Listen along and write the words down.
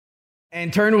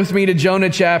And turn with me to Jonah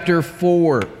chapter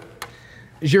 4.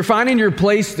 As you're finding your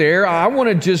place there, I want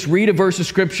to just read a verse of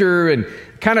scripture and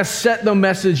kind of set the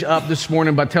message up this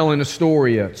morning by telling a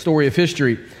story of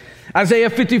history. Isaiah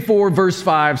 54 verse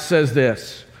 5 says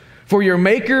this: "For your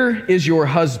Maker is your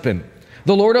husband.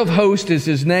 The Lord of hosts is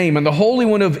his name, and the Holy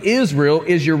One of Israel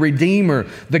is your Redeemer.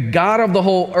 The God of the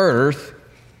whole earth,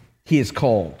 he is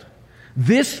called."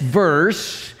 This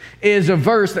verse is a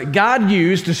verse that God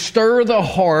used to stir the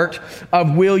heart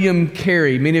of William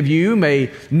Carey. Many of you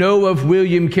may know of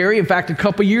William Carey. In fact, a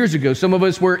couple years ago, some of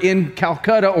us were in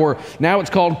Calcutta, or now it's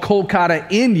called Kolkata,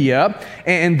 India.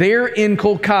 And there in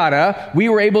Kolkata, we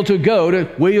were able to go to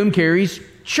William Carey's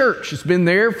church. It's been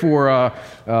there for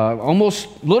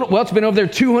it's been over there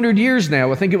 200 years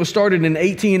now. I think it was started in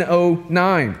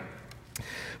 1809.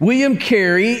 William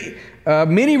Carey,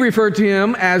 many refer to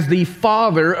him as the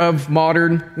father of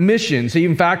modern missions. He,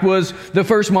 in fact, was the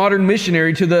first modern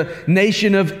missionary to the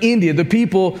nation of India, the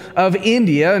people of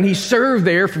India, and he served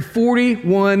there for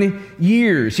 41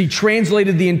 years. He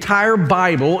translated the entire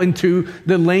Bible into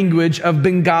the language of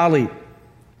Bengali.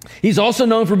 He's also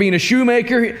known for being a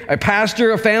shoemaker, a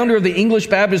pastor, a founder of the English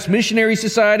Baptist Missionary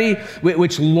Society,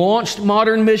 which launched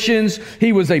modern missions.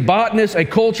 He was a botanist, a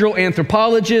cultural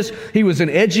anthropologist. He was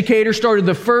an educator, started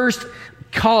the first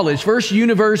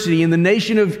university in the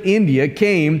nation of India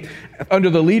came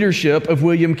under the leadership of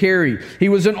William Carey. He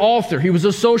was an author. He was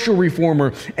a social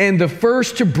reformer, and the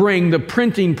first to bring the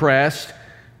printing press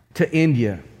to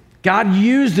India. God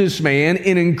used this man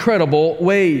in incredible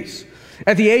ways.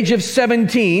 At the age of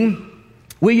 17,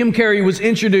 William Carey was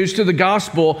introduced to the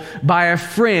gospel by a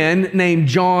friend named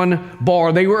John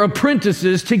Barr. They were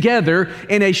apprentices together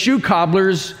in a shoe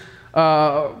cobbler's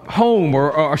home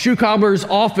or a shoe cobbler's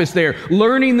office there,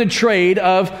 learning the trade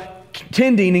of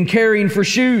tending and caring for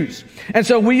shoes. And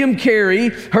so William Carey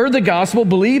heard the gospel,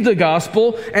 believed the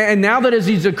gospel, and now that as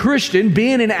he's a Christian,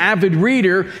 being an avid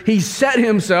reader, he set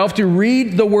himself to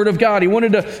read the Word of God. He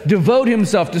wanted to devote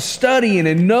himself to studying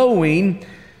and knowing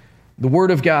the Word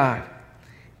of God.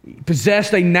 He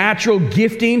possessed a natural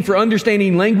gifting for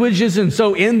understanding languages, and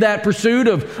so in that pursuit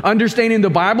of understanding the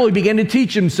Bible, he began to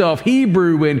teach himself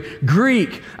Hebrew and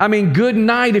Greek. I mean, good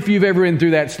night if you've ever been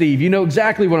through that, Steve. You know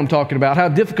exactly what I'm talking about, how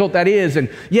difficult that is. And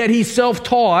yet he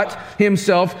self-taught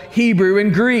himself Hebrew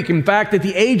and Greek. In fact, at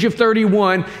the age of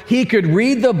 31, he could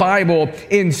read the Bible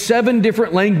in 7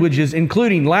 different languages,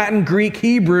 including Latin, Greek,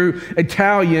 Hebrew,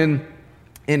 Italian,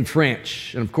 and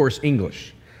French, and of course,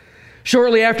 English.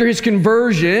 Shortly after his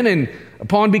conversion and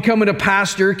upon becoming a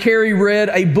pastor, Carey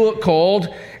read a book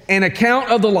called An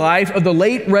Account of the Life of the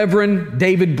Late Reverend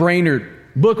David Brainerd.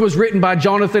 The book was written by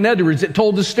Jonathan Edwards. It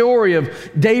told the story of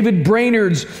David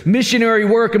Brainerd's missionary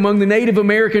work among the Native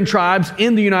American tribes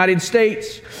in the United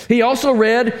States. He also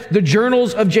read the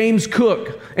journals of James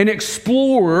Cook, an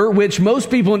explorer which most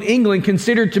people in England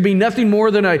considered to be nothing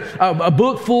more than a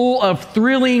book full of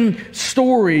thrilling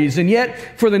stories. And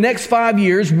yet, for the next 5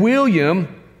 years, William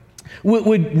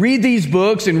would read these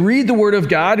books and read the Word of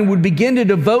God and would begin to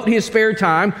devote his spare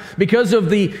time because of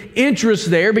the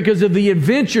interest there, because of the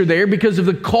adventure there, because of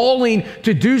the calling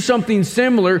to do something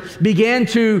similar, began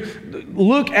to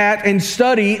look at and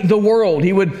study the world.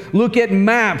 He would look at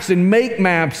maps and make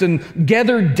maps and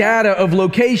gather data of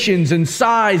locations and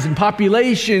size and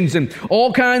populations and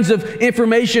all kinds of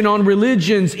information on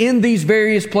religions in these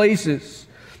various places.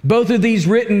 Both of these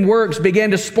written works began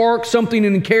to spark something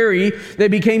in Carey that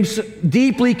became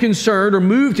deeply concerned, or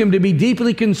moved him to be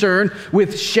deeply concerned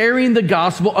with sharing the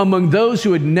gospel among those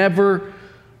who had never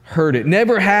heard it,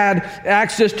 never had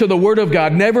access to the Word of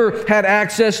God, never had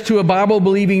access to a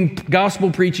Bible-believing,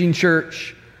 gospel-preaching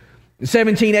church. In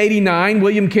 1789,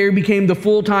 William Carey became the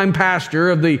full-time pastor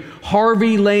of the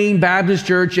Harvey Lane Baptist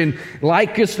Church in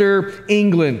Leicester,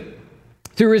 England.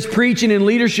 Through his preaching and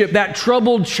leadership, that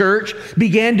troubled church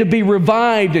began to be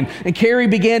revived, and Carey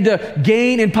began to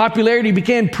gain in popularity,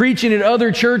 began preaching at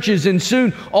other churches, and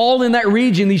soon all in that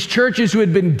region, these churches who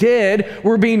had been dead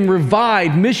were being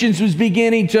revived. Missions was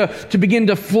beginning to begin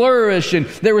to flourish, and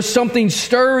there was something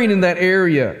stirring in that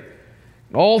area.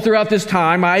 All throughout this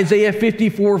time, Isaiah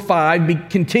 54:5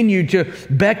 continued to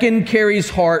beckon Carey's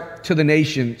heart to the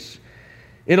nations.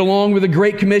 It, along with the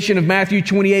Great Commission of Matthew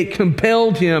 28,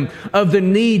 compelled him of the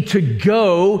need to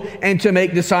go and to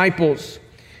make disciples.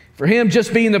 For him,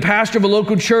 just being the pastor of a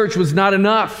local church was not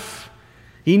enough.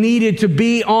 He needed to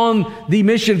be on the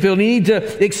mission field. He needed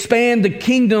to expand the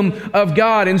kingdom of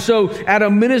God. And so at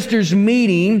a minister's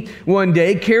meeting one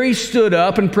day, Carey stood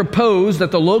up and proposed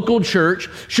that the local church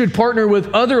should partner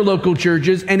with other local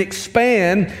churches and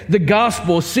expand the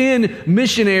gospel, send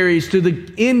missionaries to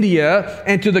India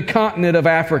and to the continent of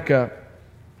Africa.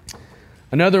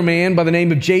 Another man by the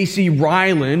name of J.C.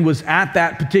 Ryland was at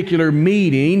that particular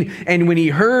meeting, and when he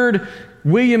heard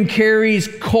William Carey's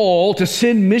call to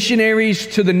send missionaries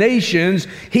to the nations,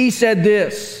 he said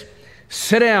this,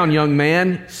 "Sit down, young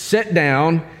man, sit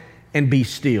down and be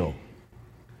still.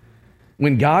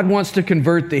 When God wants to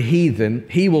convert the heathen,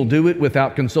 he will do it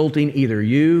without consulting either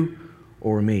you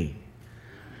or me."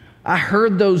 I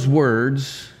heard those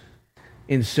words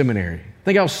in seminary. I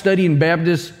think I was studying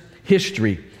Baptist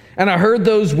history, and I heard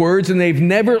those words, and they've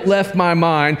never left my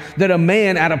mind, that a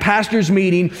man at a pastor's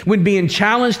meeting, when being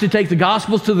challenged to take the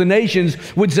Gospels to the nations,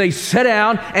 would say, "Sit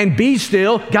down and be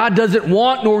still. God doesn't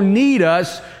want nor need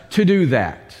us to do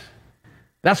that."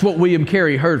 That's what William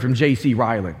Carey heard from J.C.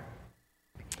 Ryland.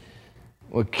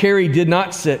 Well, Carey did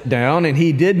not sit down, and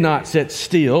he did not sit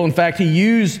still. In fact, he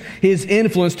used his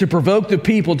influence to provoke the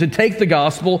people to take the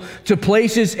gospel to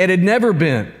places it had never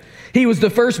been. He was the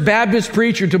first Baptist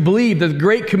preacher to believe that the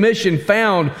Great Commission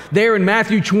found there in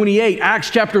Matthew 28,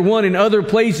 Acts chapter 1, and other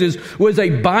places was a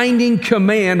binding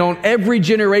command on every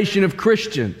generation of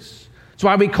Christians. That's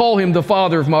why we call him the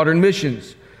father of modern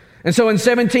missions. And so in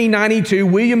 1792,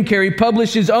 William Carey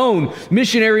published his own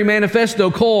missionary manifesto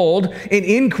called An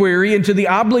Inquiry into the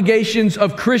Obligations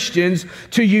of Christians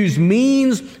to Use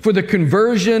Means for the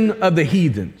Conversion of the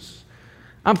Heathens.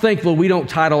 I'm thankful we don't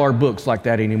title our books like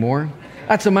that anymore.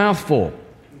 That's a mouthful.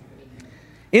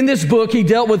 In this book, he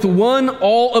dealt with one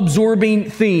all-absorbing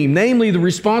theme, namely the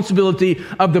responsibility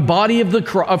of the body of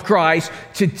Christ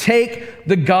to take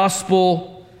the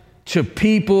gospel to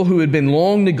people who had been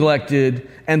long neglected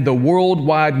and the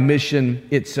worldwide mission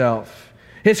itself.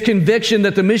 His conviction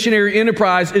that the missionary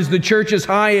enterprise is the church's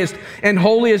highest and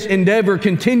holiest endeavor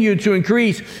continued to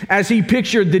increase as he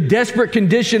pictured the desperate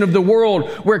condition of the world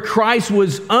where Christ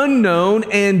was unknown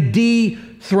and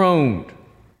dethroned.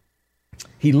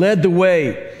 He led the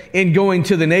way in going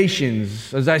to the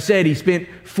nations. As I said, he spent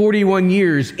 41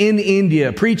 years in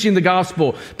India preaching the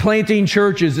gospel, planting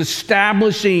churches,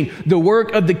 establishing the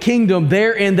work of the kingdom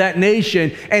there in that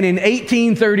nation. And in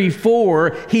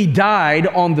 1834, he died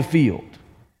on the field.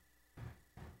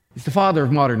 He's the father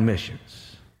of modern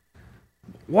missions.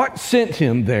 What sent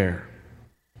him there?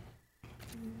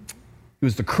 It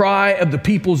was the cry of the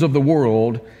peoples of the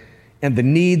world and the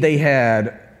need they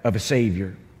had of a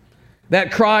Savior. That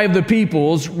cry of the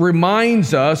peoples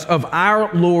reminds us of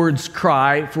our Lord's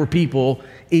cry for people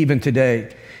even today.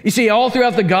 You see, all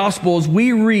throughout the Gospels,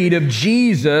 we read of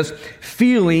Jesus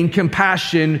feeling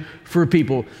compassion for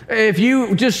people. If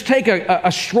you just take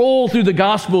a stroll through the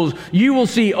Gospels, you will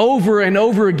see over and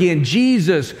over again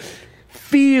Jesus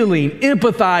feeling,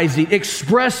 empathizing,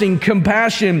 expressing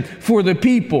compassion for the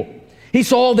people. He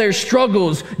saw their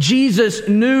struggles. Jesus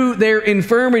knew their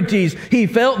infirmities. He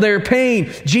felt their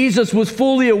pain. Jesus was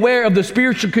fully aware of the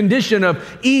spiritual condition of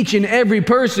each and every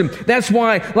person. That's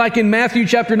why, like in Matthew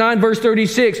chapter 9, verse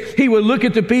 36, he would look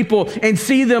at the people and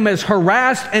see them as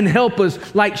harassed and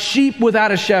helpless, like sheep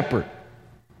without a shepherd.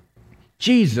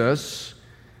 Jesus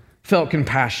felt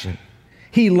compassion.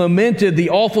 He lamented the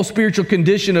awful spiritual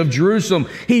condition of Jerusalem.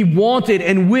 He wanted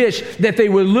and wished that they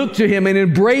would look to him and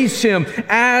embrace him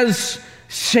as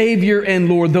Savior and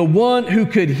Lord, the one who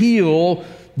could heal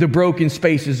the broken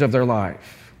spaces of their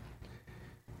life.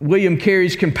 William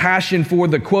Carey's compassion for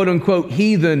the quote-unquote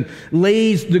heathen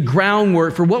lays the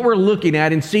groundwork for what we're looking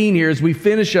at and seeing here as we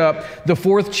finish up the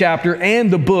 4th chapter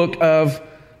and the book of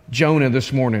Jonah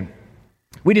this morning.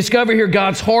 We discover here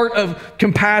God's heart of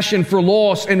compassion for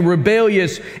lost and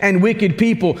rebellious and wicked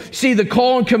people. See, the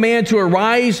call and command to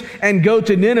arise and go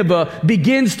to Nineveh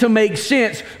begins to make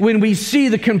sense when we see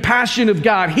the compassion of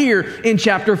God here in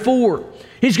chapter 4.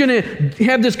 He's going to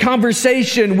have this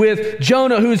conversation with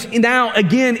Jonah, who's now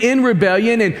again in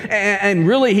rebellion, and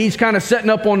really he's kind of setting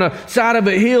up on the side of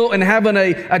a hill and having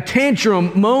a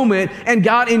tantrum moment. And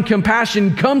God in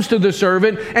compassion comes to the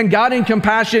servant, and God in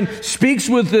compassion speaks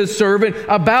with the servant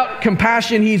about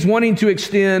compassion he's wanting to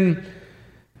extend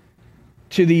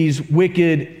to these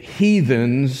wicked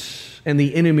heathens and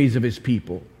the enemies of his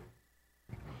people.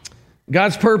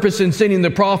 God's purpose in sending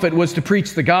the prophet was to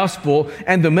preach the gospel,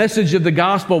 and the message of the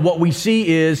gospel, what we see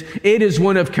is, it is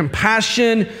one of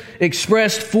compassion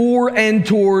expressed for and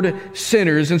toward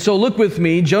sinners. And so look with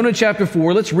me, Jonah chapter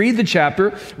 4, let's read the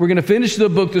chapter. We're going to finish the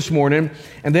book this morning,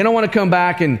 and then I want to come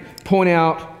back and point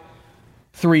out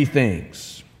 3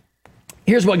 things.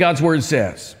 Here's what God's word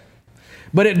says.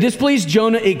 But it displeased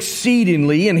Jonah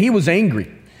exceedingly, and he was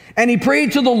angry. And he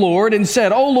prayed to the Lord and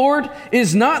said, "O Lord,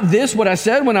 is not this what I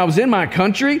said when I was in my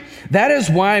country? That is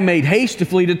why I made haste to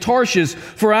flee to Tarshish,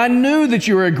 for I knew that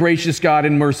you are a gracious God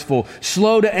and merciful,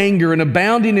 slow to anger and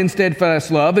abounding in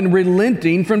steadfast love and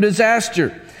relenting from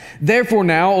disaster. Therefore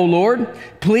now, O Lord,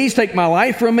 please take my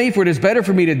life from me, for it is better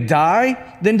for me to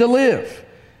die than to live.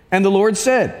 And the Lord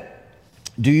said,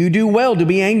 do you do well to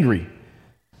be angry?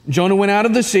 Jonah went out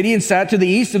of the city and sat to the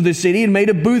east of the city and made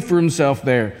a booth for himself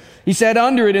there. He sat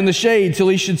under it in the shade till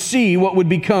he should see what would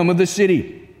become of the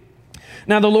city.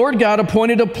 Now the Lord God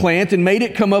appointed a plant and made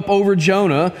it come up over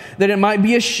Jonah, that it might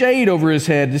be a shade over his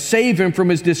head to save him from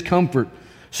his discomfort.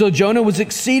 So Jonah was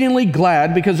exceedingly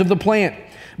glad because of the plant.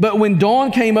 But when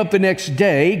dawn came up the next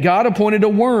day, God appointed a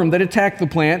worm that attacked the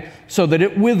plant so that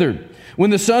it withered. When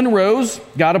the sun rose,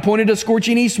 God appointed a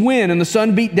scorching east wind, and the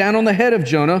sun beat down on the head of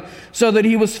Jonah so that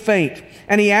he was faint.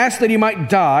 And he asked that he might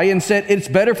die and said, it's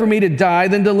better for me to die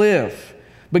than to live.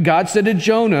 But God said to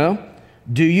Jonah,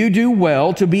 do you do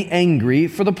well to be angry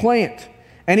for the plant?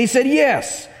 And he said,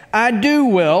 yes, I do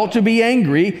well to be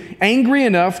angry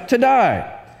enough to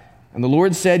die. And the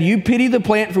Lord said, you pity the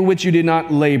plant for which you did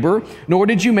not labor, nor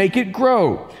did you make it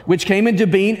grow, which came into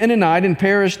being in a night and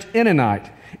perished in a night.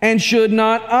 And should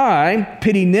not I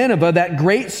pity Nineveh, that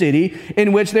great city,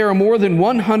 in which there are more than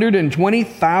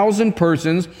 120,000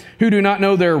 persons who do not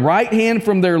know their right hand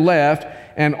from their left,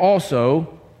 and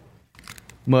also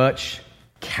much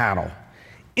cattle?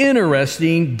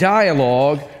 Interesting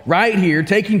dialogue right here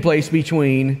taking place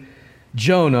between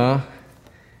Jonah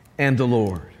and the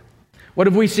Lord. What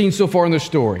have we seen so far in the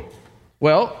story?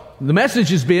 Well, the message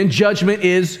has been judgment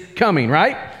is coming,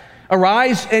 right?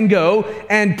 Arise and go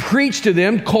and preach to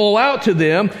them, call out to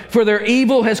them, for their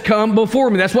evil has come before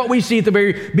me. That's what we see at the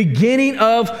very beginning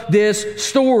of this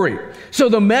story. So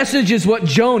the message is what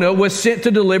Jonah was sent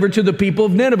to deliver to the people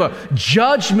of Nineveh.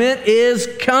 Judgment is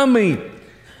coming.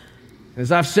 As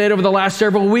I've said over the last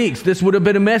several weeks, this would have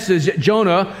been a message that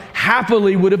Jonah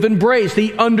happily would have embraced.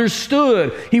 He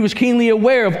understood. He was keenly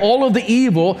aware of all of the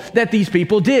evil that these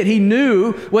people did. He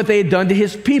knew what they had done to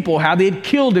his people, how they had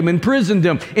killed him, imprisoned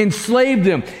him, enslaved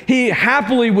him. He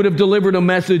happily would have delivered a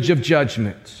message of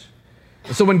judgment.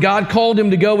 So when God called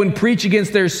him to go and preach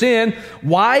against their sin,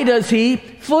 why does he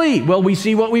flee? Well, we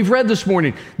see what we've read this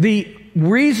morning. The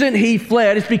reason he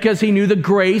fled is because he knew the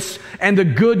grace and the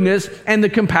goodness and the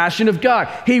compassion of God.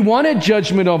 He wanted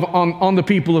judgment on the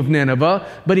people of Nineveh,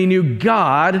 but he knew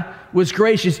God was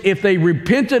gracious. If they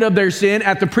repented of their sin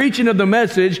at the preaching of the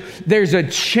message, there's a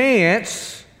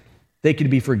chance they could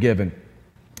be forgiven.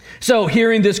 So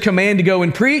hearing this command to go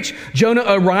and preach, Jonah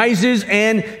arises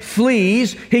and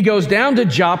flees. He goes down to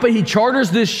Joppa. He charters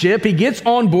this ship. He gets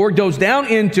on board, goes down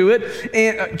into it,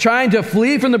 and trying to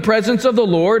flee from the presence of the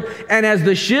Lord. And as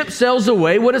the ship sails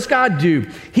away, what does God do?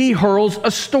 He hurls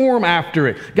a storm after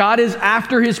it. God is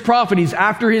after his prophet. He's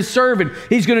after his servant.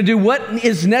 He's going to do what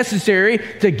is necessary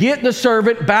to get the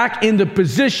servant back in the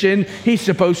position he's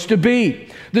supposed to be.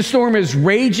 The storm is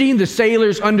raging. The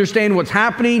sailors understand what's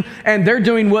happening, and they're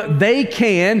doing what they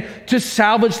can to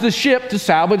salvage the ship, to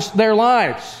salvage their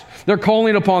lives. They're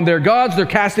calling upon their gods. They're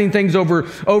casting things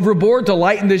overboard to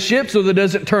lighten the ship so that it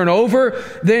doesn't turn over.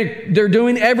 They're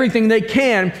doing everything they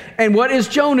can. And what is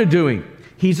Jonah doing?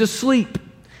 He's asleep.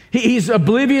 He's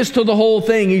oblivious to the whole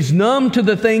thing. He's numb to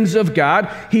the things of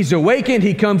God. He's awakened.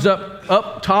 He comes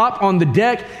up top on the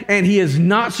deck, and he is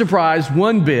not surprised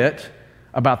one bit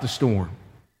about the storm.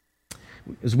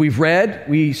 As we've read,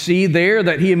 we see there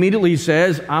that he immediately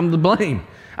says, I'm to blame.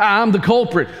 I'm the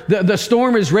culprit. The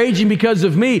storm is raging because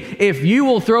of me. If you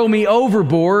will throw me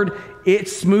overboard,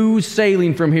 it's smooth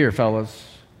sailing from here, fellas.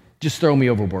 Just throw me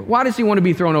overboard. Why does he want to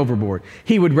be thrown overboard?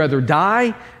 He would rather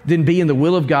die than be in the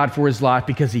will of God for his life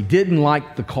because he didn't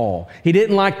like the call. He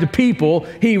didn't like the people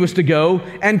he was to go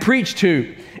and preach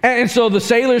to. And so the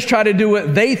sailors try to do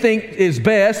what they think is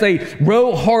best. They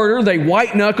row harder, they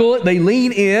white knuckle it, they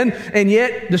lean in, and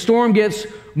yet the storm gets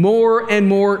more and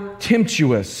more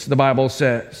tempestuous, the Bible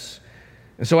says.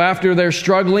 And so after they're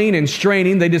struggling and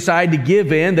straining, they decide to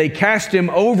give in. They cast him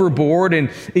overboard,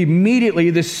 and immediately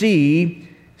the sea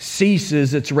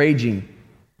ceases its raging.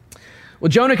 Well,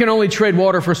 Jonah can only tread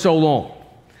water for so long.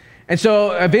 And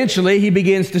so eventually he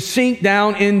begins to sink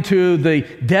down into the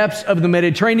depths of the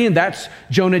Mediterranean. That's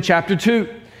Jonah chapter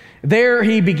 2. There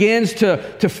he begins to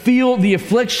feel the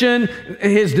affliction.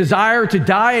 His desire to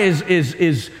die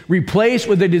is replaced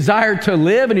with a desire to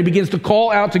live, and he begins to call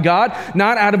out to God,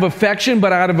 not out of affection,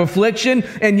 but out of affliction.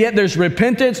 And yet there's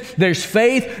repentance, there's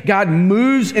faith. God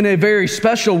moves in a very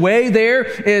special way there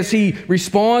as he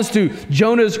responds to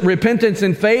Jonah's repentance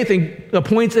and faith and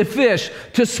appoints a fish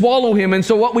to swallow him. And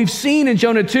so what we've seen in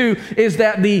Jonah 2 is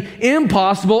that the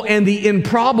impossible and the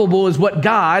improbable is what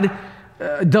God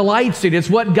delights in.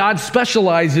 It's what God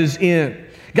specializes in.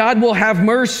 God will have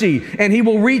mercy, and he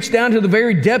will reach down to the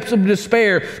very depths of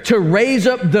despair to raise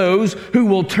up those who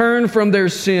will turn from their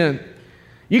sin.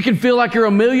 You can feel like you're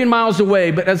a million miles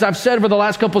away, but as I've said over the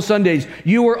last couple of Sundays,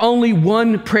 you are only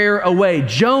one prayer away.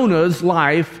 Jonah's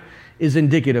life is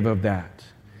indicative of that.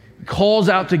 He calls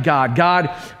out to God.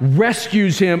 God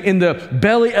rescues him in the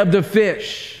belly of the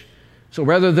fish. So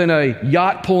rather than a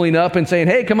yacht pulling up and saying,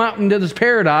 hey, come out into this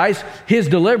paradise, his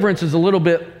deliverance is a little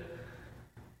bit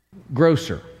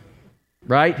grosser.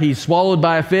 Right? He's swallowed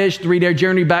by a fish, 3-day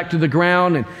journey back to the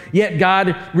ground, and yet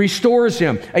God restores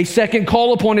him. A second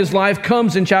call upon his life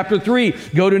comes in chapter 3.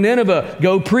 Go to Nineveh,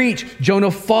 go preach. Jonah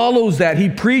follows that. He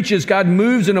preaches. God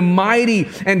moves in a mighty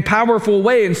and powerful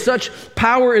way. And such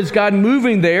power is God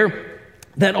moving there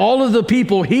that all of the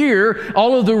people here,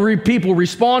 all of the people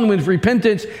respond with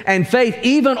repentance and faith,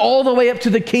 even all the way up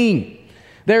to the king.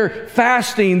 They're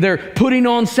fasting. They're putting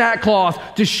on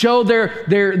sackcloth to show their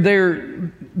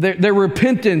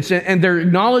repentance and their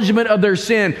acknowledgement of their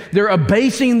sin. They're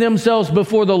abasing themselves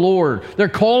before the Lord. They're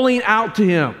calling out to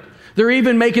Him. They're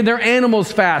even making their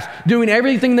animals fast, doing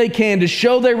everything they can to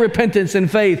show their repentance and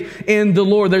faith in the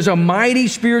Lord. There's a mighty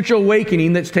spiritual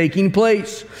awakening that's taking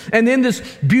place. And then this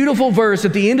beautiful verse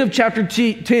at the end of chapter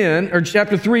 10, or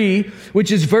chapter 3,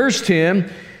 which is verse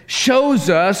 10, shows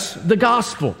us the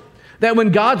gospel. That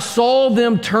when God saw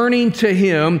them turning to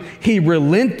Him, He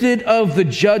relented of the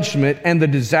judgment and the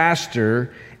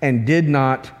disaster and did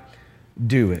not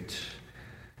do it.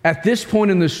 At this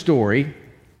point in the story,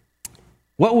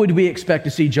 what would we expect to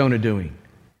see Jonah doing?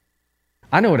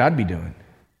 I know what I'd be doing.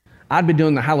 I'd be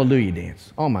doing the hallelujah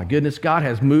dance. Oh my goodness, God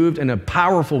has moved in a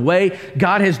powerful way.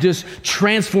 God has just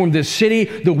transformed this city.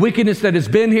 The wickedness that has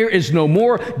been here is no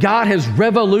more. God has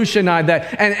revolutionized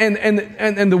that.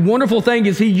 And the wonderful thing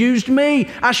is He used me.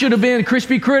 I should have been a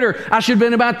crispy critter. I should have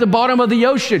been about the bottom of the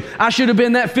ocean. I should have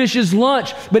been that fish's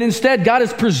lunch. But instead, God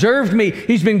has preserved me.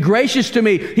 He's been gracious to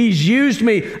me. He's used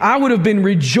me. I would have been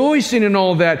rejoicing in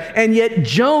all that. And yet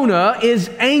Jonah is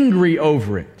angry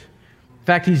over it. In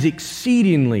fact, he's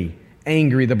exceedingly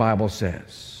angry, the Bible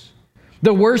says.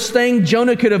 The worst thing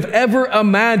Jonah could have ever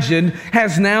imagined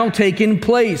has now taken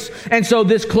place. And so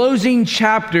this closing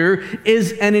chapter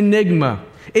is an enigma.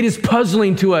 It is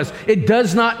puzzling to us. It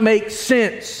does not make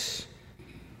sense.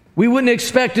 We wouldn't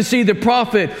expect to see the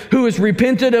prophet who has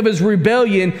repented of his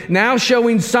rebellion now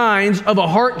showing signs of a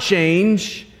heart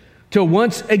change to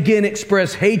once again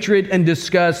express hatred and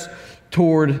disgust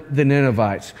toward the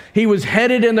Ninevites. He was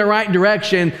headed in the right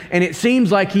direction, and it seems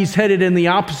like he's headed in the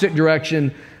opposite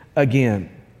direction again.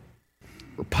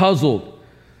 We're puzzled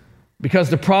because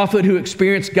the prophet who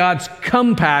experienced God's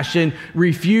compassion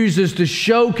refuses to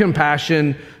show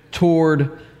compassion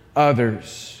toward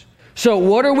others. So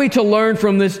what are we to learn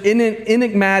from this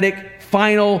enigmatic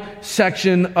final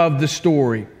section of the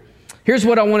story? Here's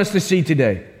what I want us to see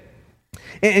today.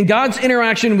 In God's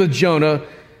interaction with Jonah,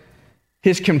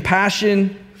 His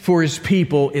compassion for His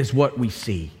people is what we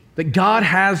see. That God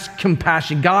has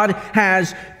compassion. God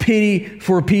has pity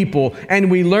for people. And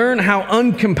we learn how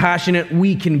uncompassionate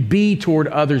we can be toward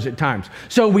others at times.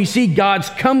 So we see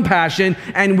God's compassion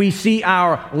and we see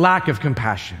our lack of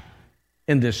compassion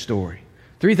in this story.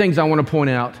 3 things I want to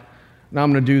point out, and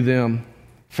I'm going to do them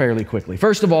fairly quickly.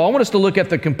 First of all, I want us to look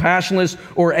at the compassionless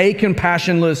or a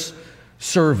compassionless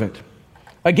servant.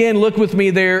 Again, look with me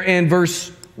there in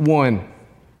verse 1.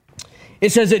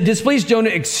 It says, it displeased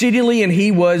Jonah exceedingly, and he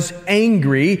was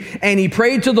angry, and he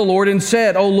prayed to the Lord and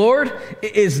said, O Lord,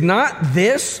 is not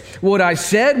this what I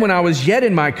said when I was yet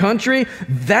in my country?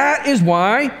 That is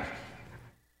why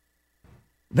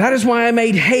I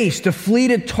made haste to flee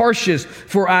to Tarshish,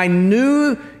 for I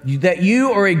knew that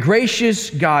you are a gracious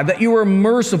God, that you are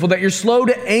merciful, that you're slow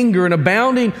to anger and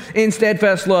abounding in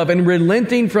steadfast love and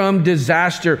relenting from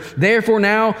disaster. Therefore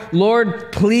now,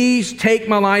 Lord, please take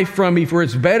my life from me, for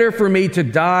it's better for me to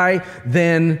die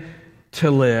than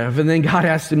to live. And then God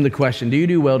asked him the question, do you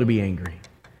do well to be angry?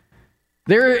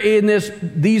 There in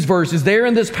these verses, there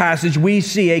in this passage, we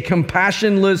see a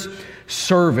compassionless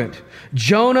servant.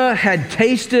 Jonah had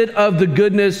tasted of the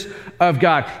goodness of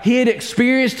God. He had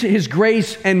experienced His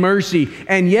grace and mercy.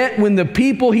 And yet when the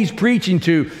people he's preaching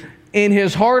to, in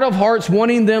his heart of hearts,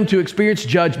 wanting them to experience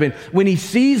judgment, when he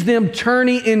sees them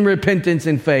turning in repentance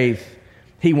and faith,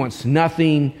 he wants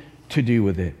nothing to do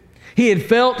with it. He had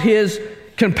felt His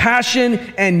compassion,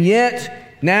 and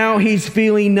yet now he's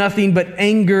feeling nothing but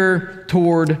anger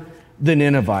toward the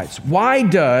Ninevites. Why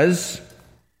does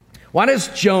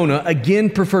Jonah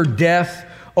again prefer death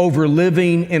over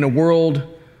living in a world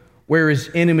where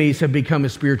his enemies have become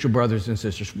his spiritual brothers and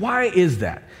sisters? Why is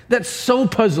that? That's so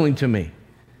puzzling to me.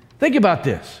 Think about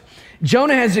this.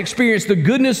 Jonah has experienced the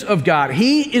goodness of God.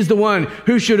 He is the one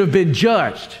who should have been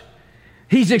judged.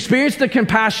 He's experienced the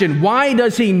compassion. Why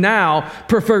does he now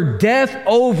prefer death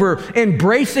over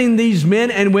embracing these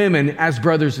men and women as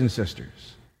brothers and sisters?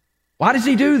 Why does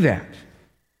he do that?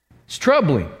 It's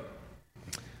troubling.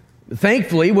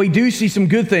 Thankfully, we do see some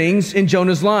good things in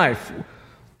Jonah's life.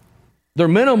 They're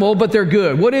minimal, but they're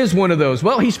good. What is one of those?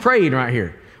 Well, he's praying right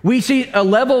here. We see a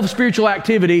level of spiritual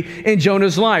activity in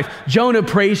Jonah's life. Jonah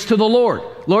prays to the Lord.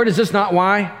 Lord, is this not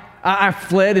why I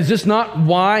fled? Is this not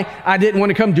why I didn't want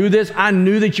to come do this? I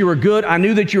knew that you were good. I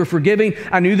knew that you were forgiving.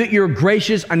 I knew that you were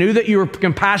gracious. I knew that you were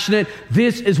compassionate.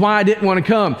 This is why I didn't want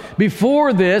to come.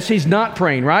 Before this, he's not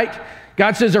praying, right?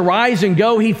 God says, arise and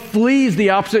go. He flees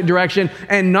the opposite direction.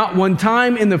 And not one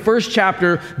time in the first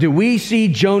chapter do we see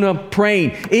Jonah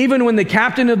praying. Even when the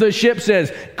captain of the ship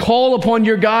says, call upon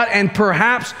your God and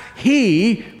perhaps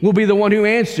he will be the one who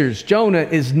answers. Jonah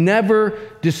is never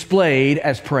displayed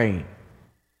as praying.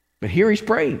 But here he's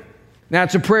praying. Now,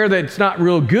 it's a prayer that's not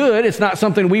real good. It's not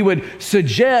something we would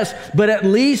suggest, but at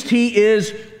least he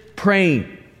is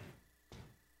praying.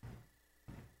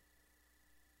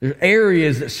 There are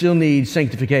areas that still need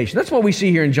sanctification. That's what we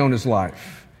see here in Jonah's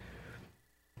life.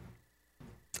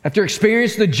 After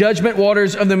experiencing the judgment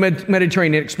waters of the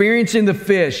Mediterranean, experiencing the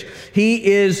fish, he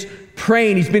is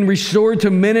praying. He's been restored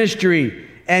to ministry,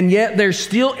 and yet there's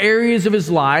still areas of his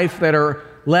life that are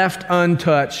left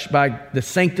untouched by the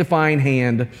sanctifying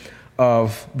hand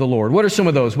of the Lord. What are some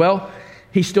of those? Well,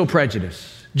 he's still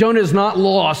prejudiced. Jonah has not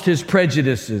lost his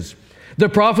prejudices. The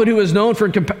prophet who has known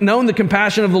the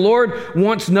compassion of the Lord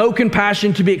wants no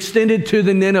compassion to be extended to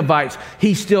the Ninevites.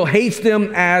 He still hates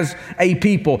them as a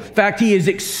people. In fact, he is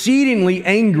exceedingly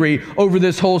angry over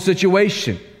this whole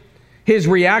situation. His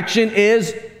reaction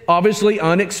is obviously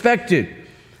unexpected.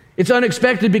 It's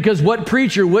unexpected because what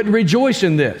preacher wouldn't rejoice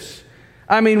in this?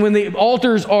 I mean, when the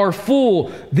altars are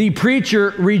full, the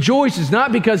preacher rejoices,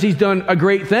 not because he's done a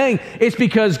great thing. It's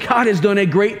because God has done a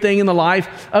great thing in the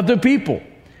life of the people.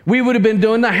 We would have been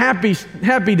doing the happy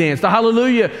dance, the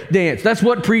hallelujah dance. That's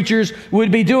what preachers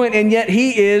would be doing. And yet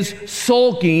he is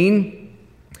sulking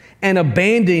and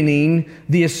abandoning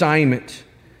the assignment.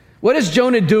 What is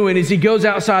Jonah doing as he goes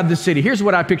outside the city? Here's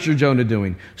what I picture Jonah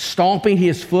doing. Stomping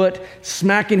his foot,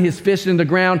 smacking his fist in the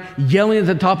ground, yelling at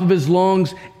the top of his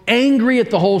lungs, angry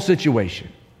at the whole situation.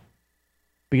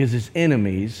 Because his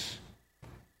enemies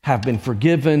have been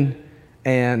forgiven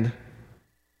and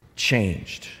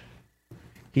changed.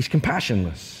 He's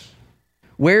compassionless.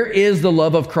 Where is the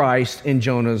love of Christ in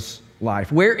Jonah's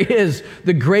life? Where is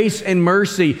the grace and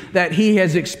mercy that he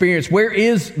has experienced? Where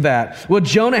is that? Well,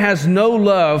 Jonah has no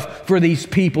love for these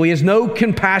people. He has no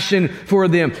compassion for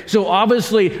them. So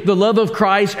obviously, the love of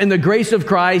Christ and the grace of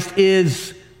Christ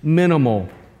is minimal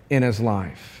in his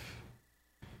life.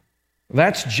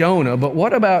 That's Jonah, but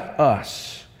what about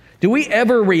us? Do we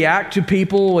ever react to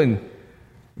people in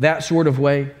that sort of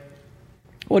way?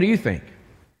 What do you think?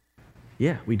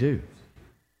 Yeah, we do.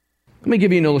 Let me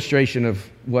give you an illustration of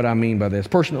what I mean by this,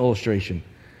 personal illustration.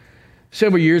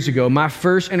 Several years ago, my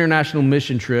first international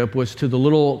mission trip was to the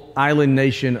little island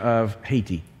nation of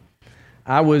Haiti.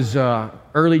 I was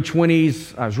early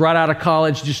 20s. I was right out of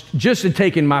college, just had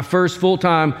taken my first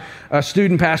full-time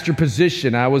student pastor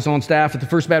position. I was on staff at the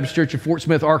First Baptist Church of Fort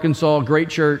Smith, Arkansas, great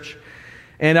church.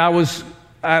 And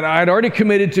I'd already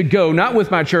committed to go, not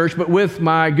with my church, but with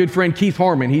my good friend Keith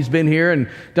Harmon. He's been here and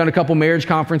done a couple marriage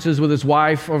conferences with his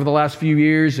wife over the last few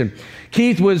years. And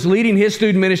Keith was leading his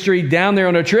student ministry down there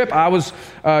on a trip. I was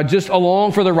just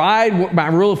along for the ride, my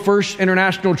real first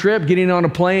international trip, getting on a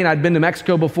plane. I'd been to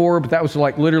Mexico before, but that was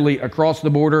like literally across the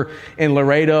border in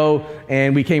Laredo.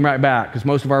 And we came right back because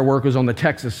most of our work was on the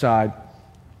Texas side.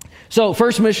 So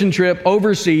first mission trip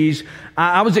overseas,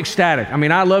 I was ecstatic. I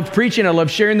mean, I loved preaching. I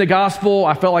loved sharing the gospel.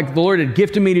 I felt like the Lord had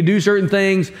gifted me to do certain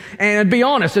things. And to be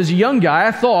honest, as a young guy,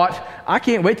 I thought, I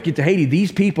can't wait to get to Haiti.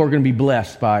 These people are going to be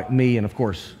blessed by me and, of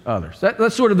course, others.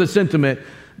 That's sort of the sentiment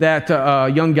that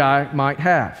a young guy might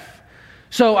have.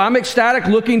 So I'm ecstatic,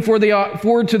 looking forward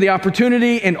to the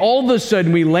opportunity, and all of a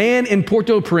sudden we land in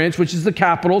Port-au-Prince, which is the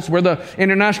capital. It's where the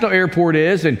international airport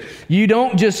is, and you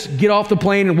don't just get off the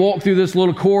plane and walk through this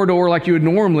little corridor like you would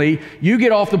normally. You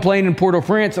get off the plane in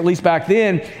Port-au-Prince, at least back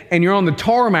then, and you're on the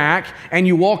tarmac, and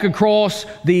you walk across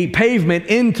the pavement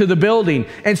into the building.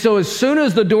 And so as soon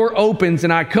as the door opens,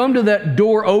 and I come to that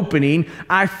door opening,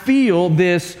 I feel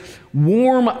this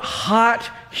warm, hot,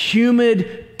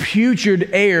 humid, putrid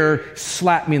air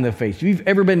slap me in the face. If you've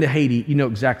ever been to Haiti, you know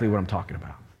exactly what I'm talking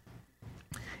about.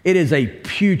 It is a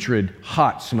putrid,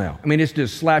 hot smell. I mean, it's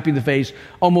just slap you in the face,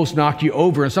 almost knock you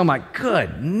over. And so I'm like,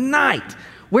 good night.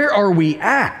 Where are we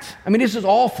at? I mean, this is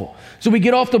awful. So we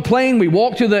get off the plane, we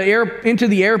walk to into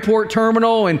the airport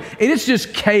terminal, and it's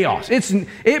just chaos.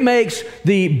 It makes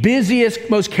the busiest,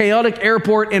 most chaotic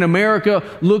airport in America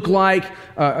look like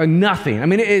nothing. I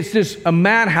mean, it's just a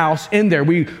madhouse in there.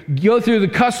 We go through the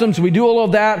customs, we do all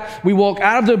of that. We walk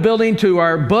out of the building to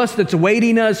our bus that's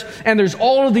awaiting us, and there's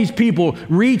all of these people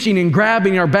reaching and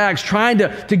grabbing our bags, trying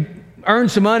to earn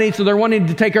some money, so they're wanting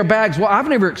to take our bags. Well, I've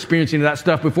never experienced any of that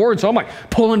stuff before, and so I'm like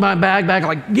pulling my bag back,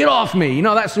 like, get off me,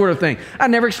 that sort of thing. I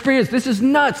never experienced. This is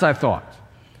nuts, I thought.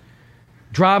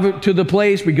 Drive to the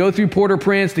place, we go through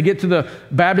Port-au-Prince to get to the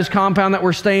Baptist compound that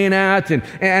we're staying at,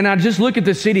 and I just look at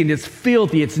the city, and it's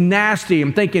filthy, it's nasty.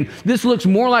 I'm thinking, this looks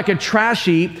more like a trash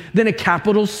heap than a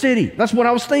capital city. That's what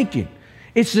I was thinking.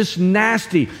 It's just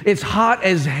nasty. It's hot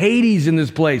as Hades in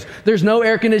this place. There's no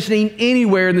air conditioning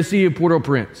anywhere in the city of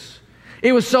Port-au-Prince.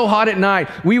 It was so hot at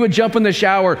night, we would jump in the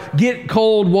shower, get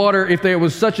cold water if there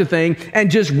was such a thing,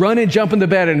 and just run and jump in the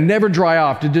bed and never dry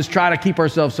off to just try to keep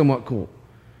ourselves somewhat cool.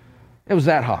 It was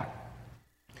that hot.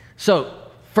 So,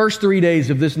 first 3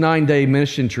 days of this 9-day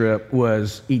mission trip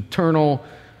was eternal.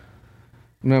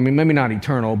 I mean, maybe not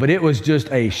eternal, but it was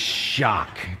just a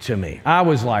shock to me. I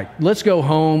was like, let's go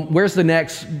home. Where's the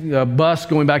next bus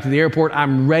going back to the airport?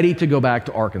 I'm ready to go back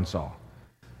to Arkansas.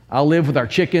 I'll live with our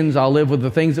chickens. I'll live with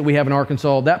the things that we have in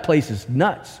Arkansas. That place is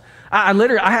nuts. I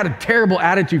had a terrible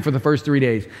attitude for the first 3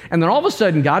 days. And then all of a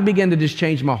sudden, God began to just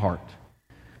change my heart.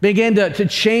 Began to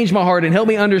change my heart and help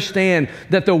me understand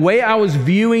that the way I was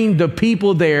viewing the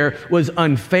people there was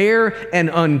unfair and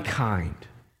unkind.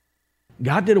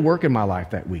 God did a work in my life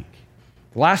that week.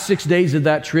 The last 6 days of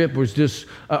that trip was just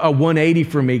a 180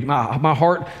 for me. My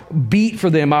heart beat for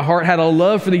them. My heart had a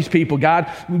love for these people. God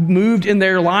moved in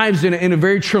their lives in a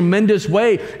very tremendous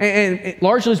way. And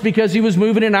largely it's because he was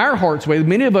moving in our hearts way.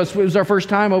 Many of us, it was our first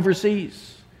time overseas.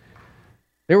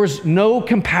 There was no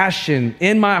compassion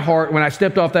in my heart when I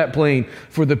stepped off that plane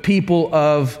for the people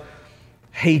of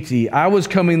Haiti. I was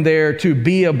coming there to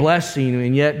be a blessing,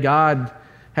 and yet God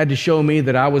had to show me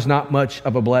that I was not much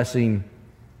of a blessing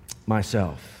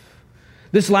myself.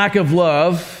 This lack of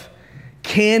love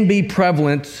can be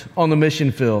prevalent on the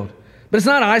mission field, but it's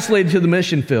not isolated to the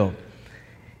mission field.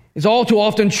 It's all too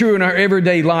often true in our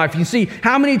everyday life. You see,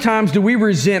 how many times do we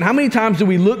resent? How many times do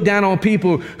we look down on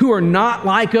people who are not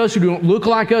like us, who don't look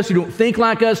like us, who don't think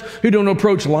like us, who don't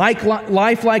approach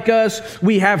life like us?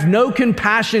 We have no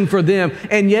compassion for them,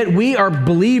 and yet we are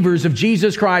believers of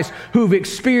Jesus Christ who've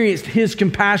experienced his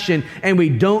compassion, and we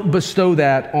don't bestow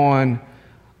that on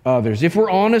others. If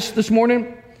we're honest this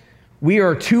morning, we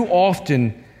are too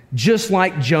often just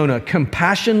like Jonah,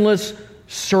 compassionless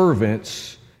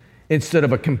servants instead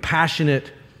of a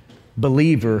compassionate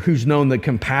believer who's known the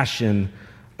compassion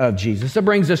of Jesus. That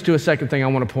brings us to a second thing I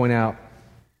want to point out.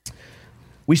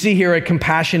 We see here a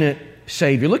compassionate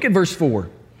Savior. Look at verse 4.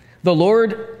 The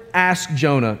Lord asked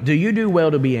Jonah, do you do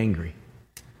well to be angry?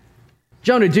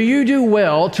 Jonah, do you do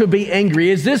well to be angry?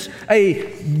 Is this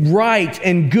a right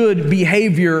and good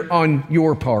behavior on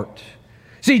your part?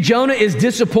 See, Jonah is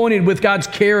disappointed with God's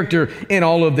character in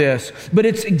all of this, but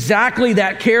it's exactly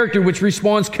that character which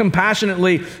responds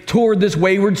compassionately toward this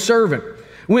wayward servant.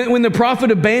 When the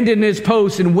prophet abandoned his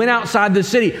post and went outside the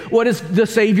city, what does the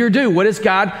Savior do? What is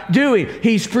God doing?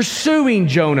 He's pursuing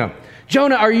Jonah.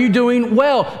 Jonah, are you doing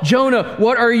well? Jonah,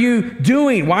 what are you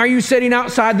doing? Why are you sitting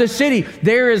outside the city?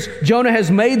 Jonah has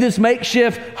made this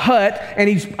makeshift hut, and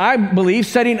he's, I believe,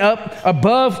 setting up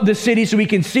above the city so he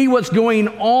can see what's going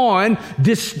on,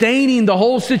 disdaining the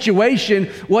whole situation.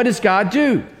 What does God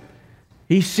do?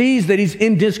 He sees that he's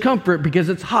in discomfort because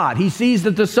it's hot. He sees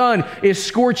that the sun is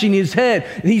scorching his head.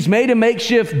 He's made a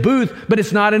makeshift booth, but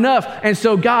it's not enough. And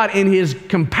so God, in his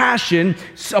compassion,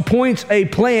 appoints a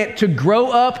plant to grow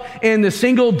up in the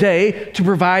single day to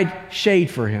provide shade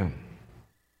for him.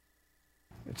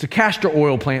 It's a castor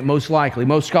oil plant, most likely.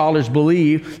 Most scholars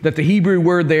believe that the Hebrew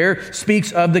word there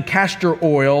speaks of the castor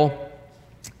oil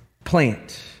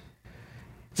plant.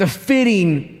 It's a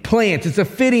fitting plant. It's a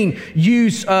fitting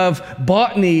use of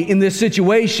botany in this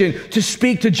situation to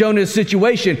speak to Jonah's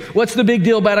situation. What's the big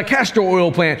deal about a castor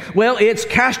oil plant? Well,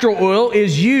 castor oil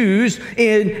is used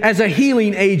as a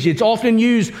healing agent. It's often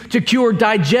used to cure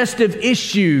digestive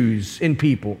issues in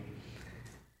people.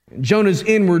 Jonah's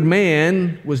inward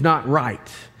man was not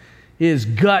right. His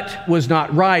gut was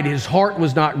not right. His heart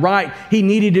was not right. He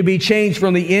needed to be changed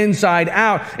from the inside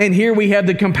out. And here we have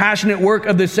the compassionate work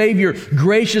of the Savior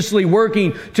graciously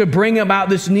working to bring about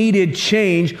this needed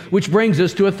change, which brings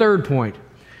us to a third point.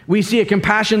 We see a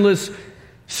compassionless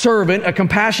servant, a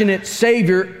compassionate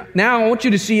Savior. Now I want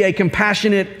you to see a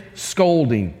compassionate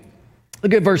scolding.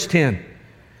 Look at verse 10.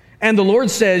 And the Lord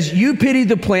says, you pitied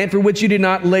the plant for which you did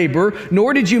not labor,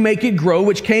 nor did you make it grow,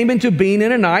 which came into being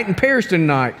in a night and perished in a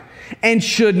night. And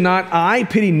should not I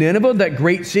pity Nineveh, that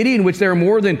great city in which there are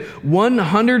more than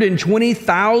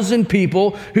 120,000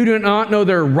 people who do not know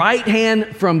their right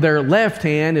hand from their left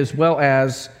hand, as well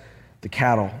as the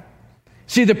cattle?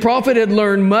 See, the prophet had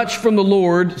learned much from the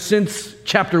Lord since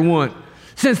chapter 1.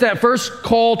 Since that first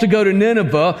call to go to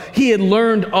Nineveh, he had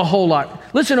learned a whole lot.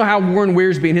 Listen to how Warren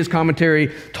Wiersbe in his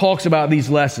commentary talks about these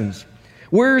lessons.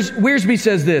 Wiersbe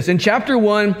says this: in chapter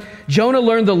 1, Jonah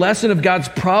learned the lesson of God's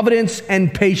providence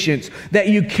and patience, that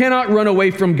you cannot run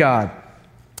away from God.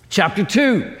 Chapter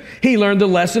 2, he learned the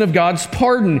lesson of God's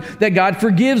pardon, that God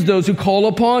forgives those who call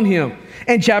upon him.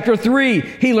 And chapter 3,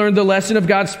 he learned the lesson of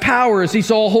God's power as he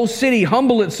saw a whole city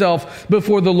humble itself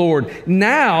before the Lord.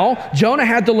 Now, Jonah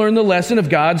had to learn the lesson of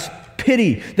God's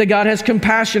pity, that God has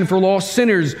compassion for lost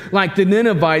sinners like the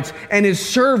Ninevites, and his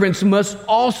servants must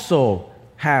also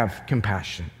have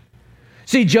compassion.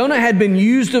 See, Jonah had been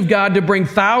used of God to bring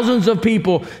thousands of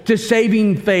people to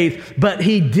saving faith, but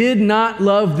he did not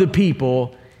love the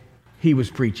people he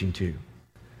was preaching to.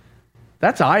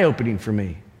 That's eye-opening for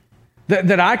me.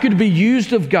 That I could be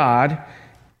used of God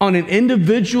on an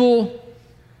individual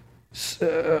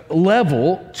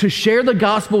level to share the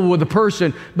gospel with a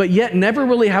person, but yet never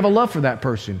really have a love for that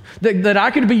person. That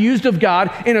I could be used of God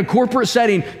in a corporate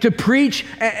setting to preach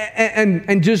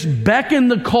and just beckon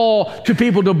the call to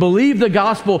people to believe the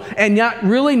gospel and yet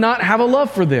really not have a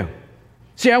love for them.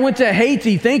 See, I went to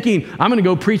Haiti thinking, I'm going to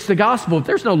go preach the gospel.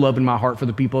 There's no love in my heart for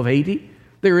the people of Haiti.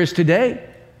 There is today.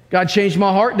 God changed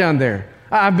my heart down there.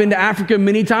 I've been to Africa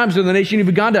many times, to the nation of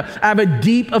Uganda. I have a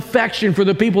deep affection for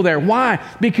the people there. Why?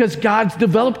 Because God's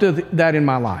developed that in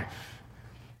my life.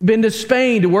 Been to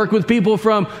Spain to work with people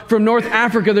from North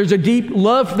Africa. There's a deep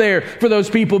love there for those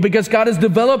people because God has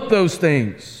developed those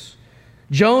things.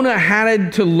 Jonah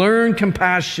had to learn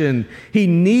compassion. He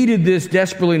needed this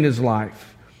desperately in his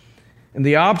life. And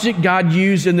the object God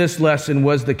used in this lesson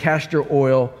was the castor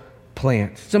oil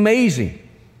plant. It's amazing.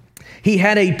 He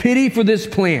had a pity for this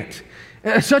plant.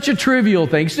 Such a trivial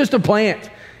thing. It's just a plant.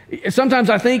 Sometimes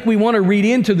I think we want to read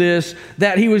into this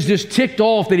that he was just ticked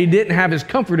off that he didn't have his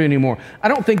comfort anymore. I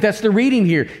don't think that's the reading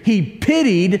here. He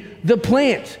pitied the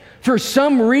plant. For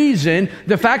some reason,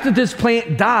 the fact that this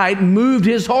plant died moved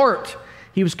his heart.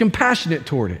 He was compassionate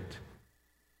toward it.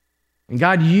 And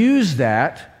God used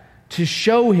that to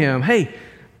show him, hey,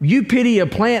 you pity a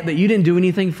plant that you didn't do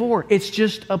anything for. It's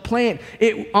just a plant.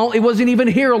 It wasn't even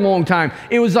here a long time.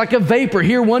 It was like a vapor,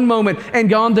 here one moment and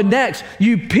gone the next.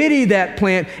 You pity that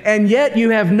plant, and yet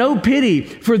you have no pity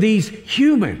for these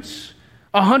humans.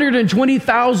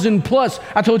 120,000 plus.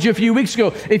 I told you a few weeks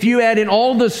ago, if you add in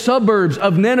all the suburbs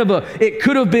of Nineveh, it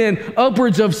could have been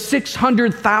upwards of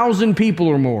 600,000 people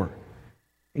or more.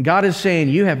 And God is saying,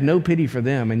 you have no pity for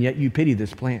them, and yet you pity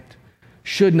this plant.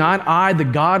 Should not I, the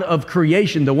God of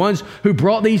creation, the ones who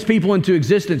brought these people into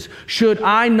existence, should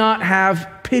I not have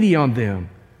pity on them?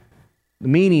 The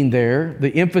meaning there,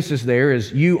 the emphasis there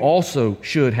is you also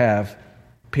should have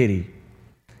pity.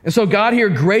 And so God here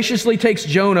graciously takes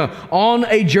Jonah on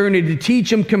a journey to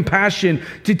teach him compassion,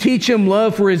 to teach him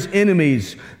love for his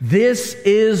enemies. This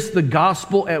is the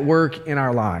gospel at work in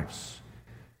our lives.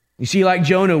 You see, like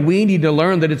Jonah, we need to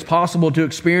learn that it's possible to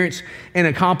experience and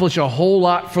accomplish a whole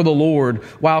lot for the Lord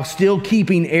while still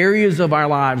keeping areas of our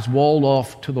lives walled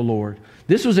off to the Lord.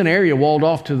 This was an area walled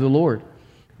off to the Lord.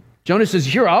 Jonah says,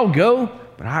 sure, I'll go,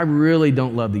 but I really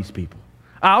don't love these people.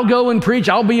 I'll go and preach.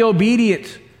 I'll be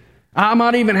obedient. I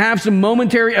might even have some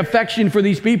momentary affection for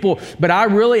these people, but I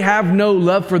really have no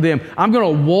love for them. I'm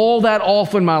going to wall that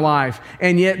off in my life.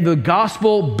 And yet the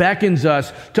gospel beckons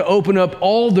us to open up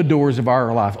all the doors of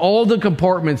our life, all the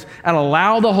compartments, and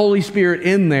allow the Holy Spirit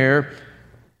in there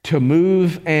to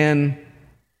move and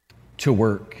to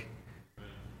work.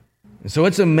 And so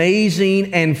it's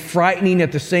amazing and frightening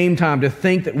at the same time to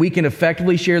think that we can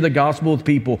effectively share the gospel with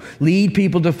people, lead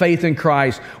people to faith in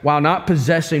Christ while not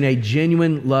possessing a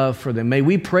genuine love for them. May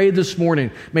we pray this morning.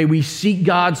 May we seek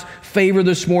God's favor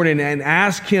this morning and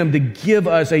ask Him to give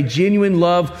us a genuine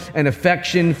love and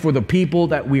affection for the people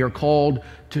that we are called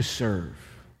to serve.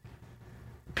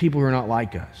 People who are not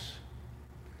like us.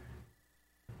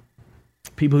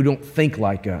 People who don't think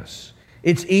like us.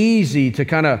 It's easy to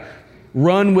kind of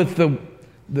run with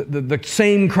the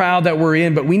same crowd that we're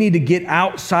in, but we need to get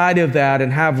outside of that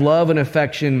and have love and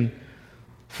affection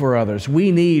for others. We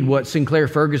need what Sinclair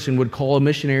Ferguson would call a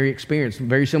missionary experience,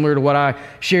 very similar to what I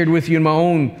shared with you in my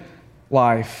own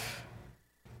life.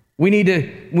 We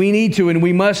need to, and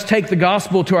we must take the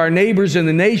gospel to our neighbors and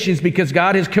the nations because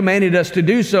God has commanded us to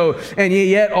do so. And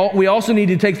yet we also need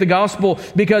to take the gospel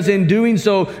because in doing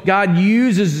so, God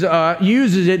uses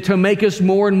it to make us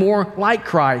more and more like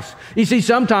Christ. You see,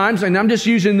 sometimes, and I'm just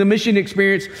using the mission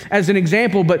experience as an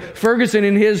example, but Ferguson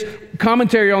in his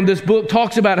commentary on this book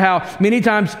talks about how many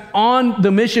times on the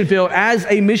mission field as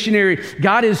a missionary,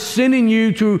 God is sending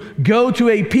you to go to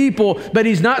a people, but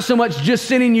He's not so much just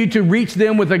sending you to reach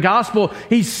them with the gospel.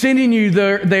 He's sending you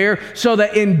there so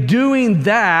that in doing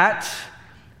that,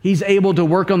 He's able to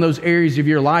work on those areas of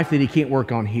your life that He can't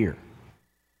work on here.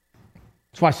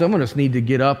 That's why some of us need to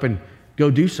get up and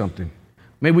go do something.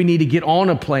 Maybe we need to get on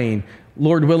a plane,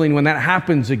 Lord willing, when that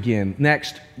happens again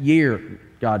next year.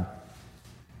 God,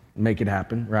 make it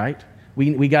happen, right?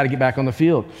 We got to get back on the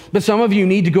field. But some of you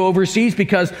need to go overseas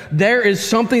because there is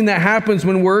something that happens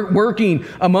when we're working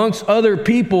amongst other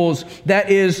peoples that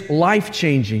is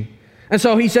life-changing. And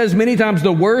so he says many times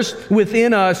the worst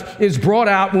within us is brought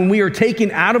out when we are taken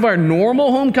out of our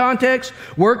normal home context,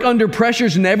 work under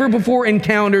pressures never before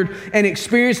encountered, and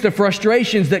experience the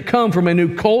frustrations that come from a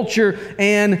new culture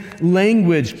and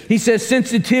language. He says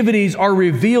sensitivities are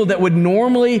revealed that would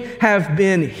normally have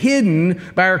been hidden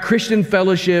by our Christian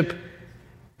fellowship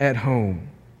at home.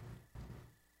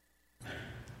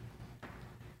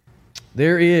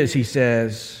 There is, he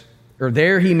says, or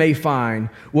there he may find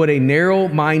what a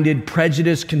narrow-minded,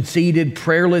 prejudiced, conceited,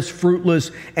 prayerless, fruitless,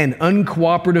 and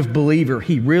uncooperative believer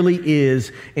he really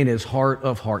is in his heart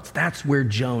of hearts. That's where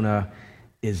Jonah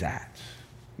is at.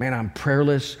 Man, I'm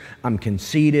prayerless, I'm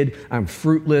conceited, I'm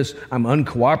fruitless, I'm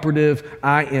uncooperative,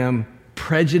 I am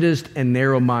prejudiced and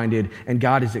narrow-minded, and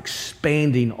God is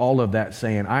expanding all of that,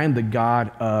 saying, I am the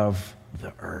God of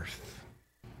the earth.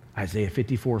 Isaiah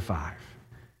 54:5.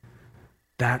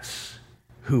 That's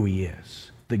who He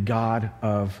is, the God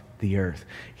of the earth.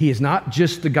 He is not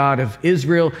just the God of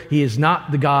Israel. He is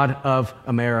not the God of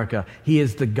America. He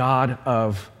is the God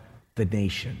of the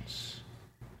nations.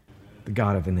 The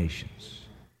God of the nations.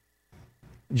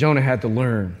 Jonah had to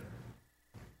learn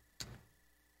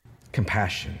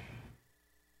compassion.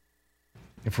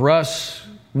 And for us,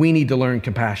 we need to learn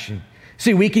compassion.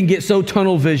 See, we can get so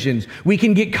tunnel visions. We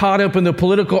can get caught up in the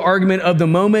political argument of the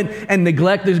moment and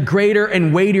neglect this greater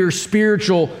and weightier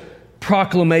spiritual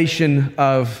proclamation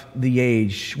of the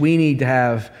age. We need to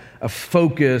have a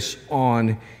focus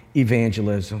on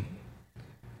evangelism.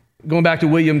 Going back to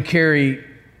William Carey,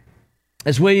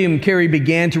 as William Carey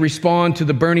began to respond to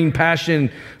the burning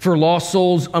passion for lost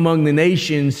souls among the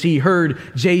nations, he heard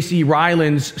J.C.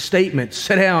 Ryland's statement,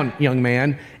 "Sit down, young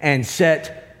man, and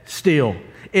sit still."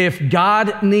 If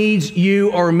God needs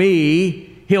you or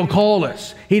me, He'll call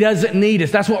us. He doesn't need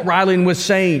us. That's what Ryland was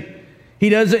saying. He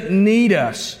doesn't need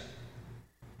us.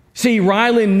 See,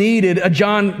 Ryland needed a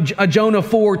Jonah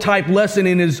 4 type lesson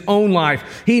in his own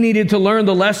life. He needed to learn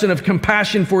the lesson of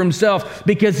compassion for himself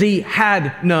because he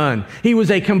had none. He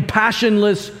was a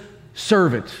compassionless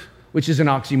servant, which is an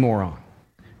oxymoron.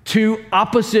 Two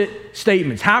opposite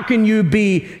statements. How can you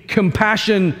be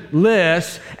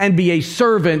compassionless and be a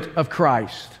servant of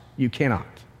Christ? You cannot.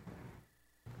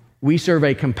 We serve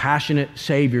a compassionate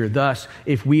Savior. Thus,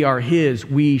 if we are His,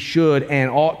 we should and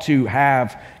ought to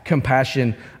have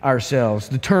compassion ourselves.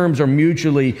 The terms are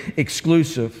mutually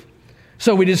exclusive.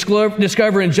 So we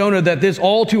discover in Jonah that this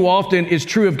all too often is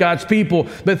true of God's people,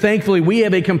 but thankfully we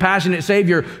have a compassionate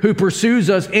Savior who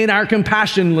pursues us in our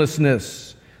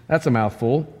compassionlessness. That's a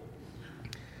mouthful.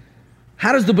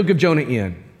 How does the book of Jonah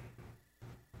end?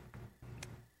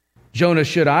 Jonah,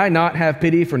 should I not have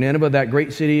pity for Nineveh, that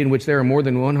great city in which there are more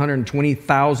than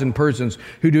 120,000 persons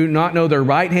who do not know their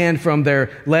right hand from their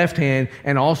left hand,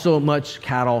 and also much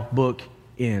cattle? Book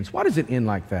ends. Why does it end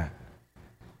like that?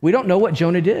 We don't know what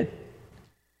Jonah did.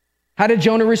 How did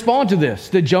Jonah respond to this?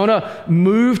 Did Jonah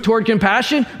move toward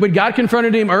compassion? When God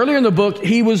confronted him earlier in the book,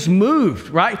 he was moved,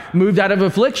 right? Moved out of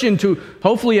affliction to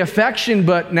hopefully affection,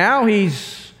 but now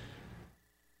he's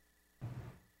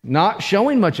not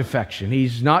showing much affection.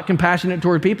 He's not compassionate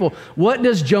toward people. What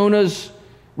is Jonah's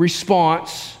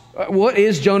response?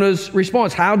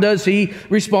 How does he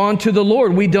respond to the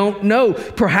Lord? We don't know.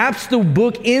 Perhaps the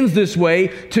book ends this way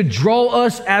to draw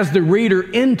us as the reader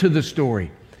into the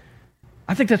story.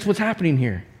 I think that's what's happening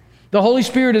here. The Holy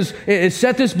Spirit has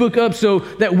set this book up so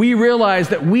that we realize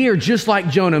that we are just like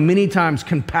Jonah, many times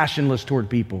compassionless toward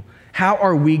people. How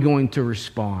are we going to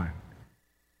respond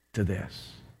to this?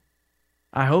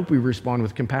 I hope we respond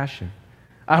with compassion.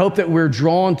 I hope that we're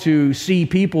drawn to see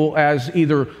people as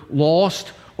either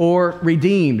lost or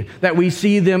redeemed, that we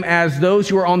see them as those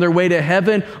who are on their way to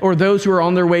heaven or those who are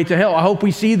on their way to hell. I hope we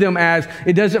see them as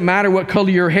it doesn't matter what color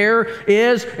your hair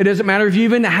is. It doesn't matter if you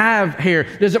even have hair.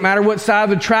 It doesn't matter what side of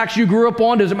the tracks you grew up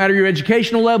on. It doesn't matter your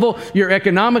educational level, your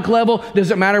economic level. It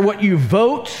doesn't matter what you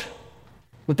vote.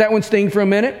 Let that one sting for a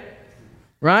minute,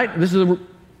 right? This is a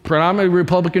predominantly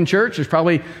Republican church. There's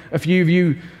probably a few of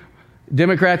you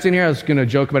Democrats in here. I was going to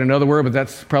joke about another word, but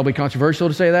that's probably controversial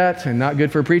to say that and not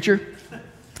good for a preacher.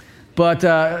 But,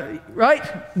 right?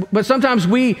 But sometimes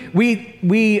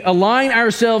we align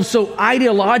ourselves so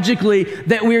ideologically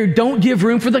that we don't give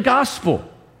room for the gospel.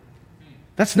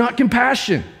 That's not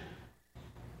compassion.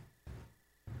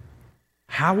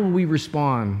 How will we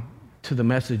respond to the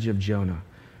message of Jonah?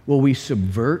 Will we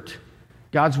subvert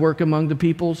God's work among the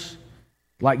peoples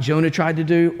like Jonah tried to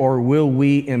do, or will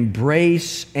we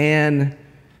embrace and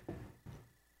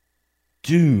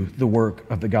do the work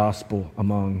of the gospel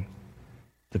among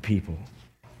the people?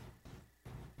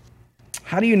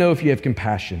 How do you know if you have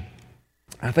compassion?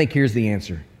 I think here's the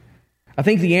answer. I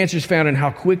think the answer is found in how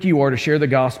quick you are to share the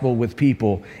gospel with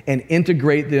people and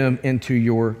integrate them into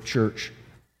your church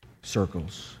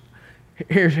circles.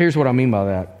 Here's what I mean by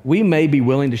that. We may be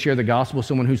willing to share the gospel with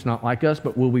someone who's not like us,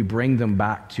 but will we bring them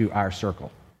back to our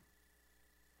circle?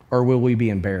 Or will we be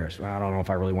embarrassed? Well, I don't know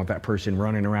if I really want that person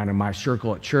running around in my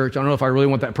circle at church. I don't know if I really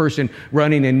want that person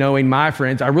running and knowing my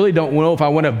friends. I really don't know if I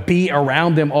want to be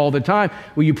around them all the time.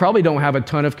 Well, you probably don't have a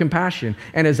ton of compassion.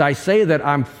 And as I say that,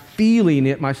 I'm feeling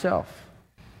it myself,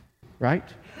 right?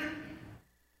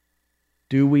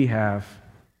 Do we have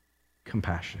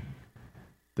compassion?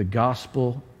 The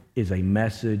gospel is a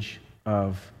message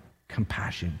of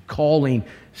compassion, calling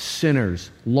sinners,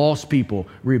 lost people,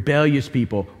 rebellious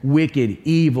people, wicked,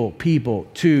 evil people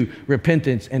to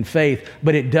repentance and faith.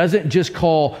 But it doesn't just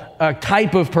call a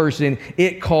type of person,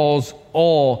 it calls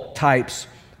all types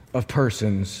of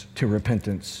persons to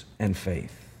repentance and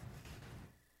faith.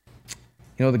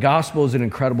 You know, the gospel is an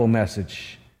incredible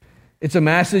message. It's a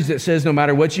message that says no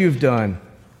matter what you've done,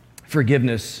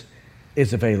 forgiveness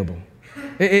is available.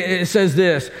 It says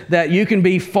this, that you can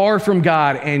be far from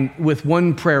God, and with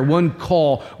one prayer, one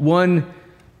call, one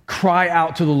cry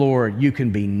out to the Lord, you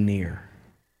can be near.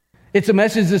 It's a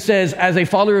message that says, as a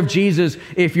follower of Jesus,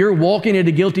 if you're walking at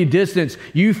a guilty distance,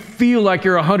 you feel like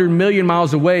you're 100 million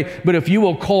miles away, but if you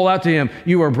will call out to him,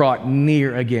 you are brought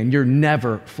near again. You're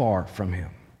never far from him.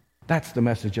 That's the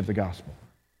message of the gospel.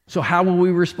 So how will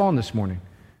we respond this morning?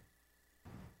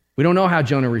 We don't know how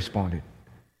Jonah responded.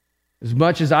 As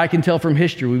much as I can tell from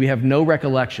history, we have no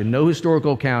recollection, no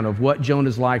historical account of what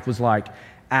Jonah's life was like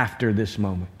after this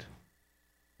moment.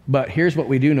 But here's what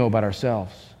we do know about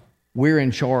ourselves. We're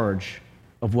in charge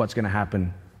of what's going to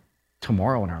happen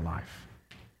tomorrow in our life,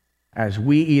 as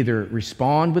we either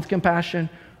respond with compassion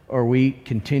or we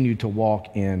continue to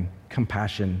walk in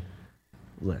compassionless.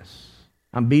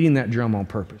 I'm beating that drum on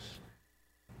purpose.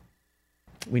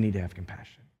 We need to have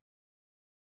compassion.